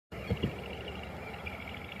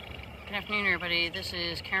Good afternoon, everybody. This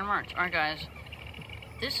is Karen March. Alright, guys.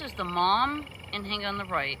 This is the mom Anhinga on the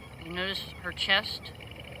right. You notice her chest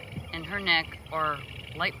and her neck are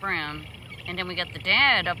light brown. And then we got the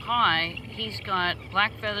dad up high. He's got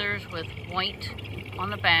black feathers with white on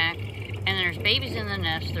the back. And then there's babies in the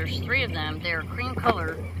nest. There's 3 of them. They're cream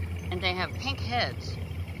colored and they have pink heads.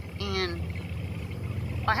 And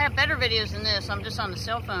I have better videos than this. I'm just on the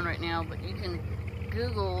cell phone right now, but you can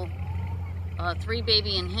Google 3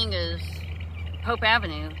 baby Anhingas, Pope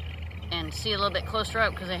Avenue, and see a little bit closer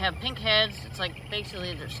up because they have pink heads. It's like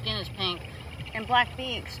basically their skin is pink, and black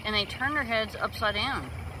beaks, and they turn their heads upside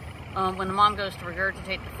down when the mom goes to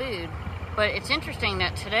regurgitate the food. But it's interesting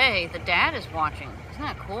that today the dad is watching. Isn't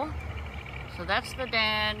that cool? So that's the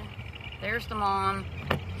dad. There's the mom.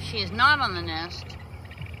 She is not on the nest.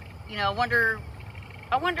 You know, I wonder.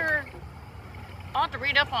 I'll have to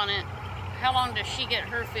read up on it. How long does she get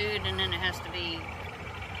her food, and then it has to be,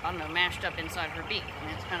 I don't know, mashed up inside her beak? I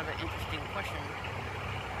mean, it's kind of an interesting question.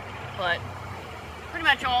 But pretty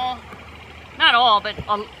much all, not all, but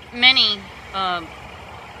many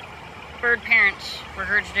bird parents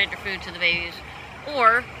regurgitate their food to the babies,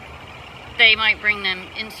 or they might bring them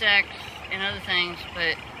insects and other things.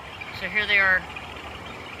 But so here they are.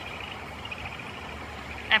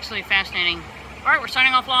 Absolutely fascinating. All right, we're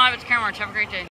signing off live. It's Karen March. Have a great day.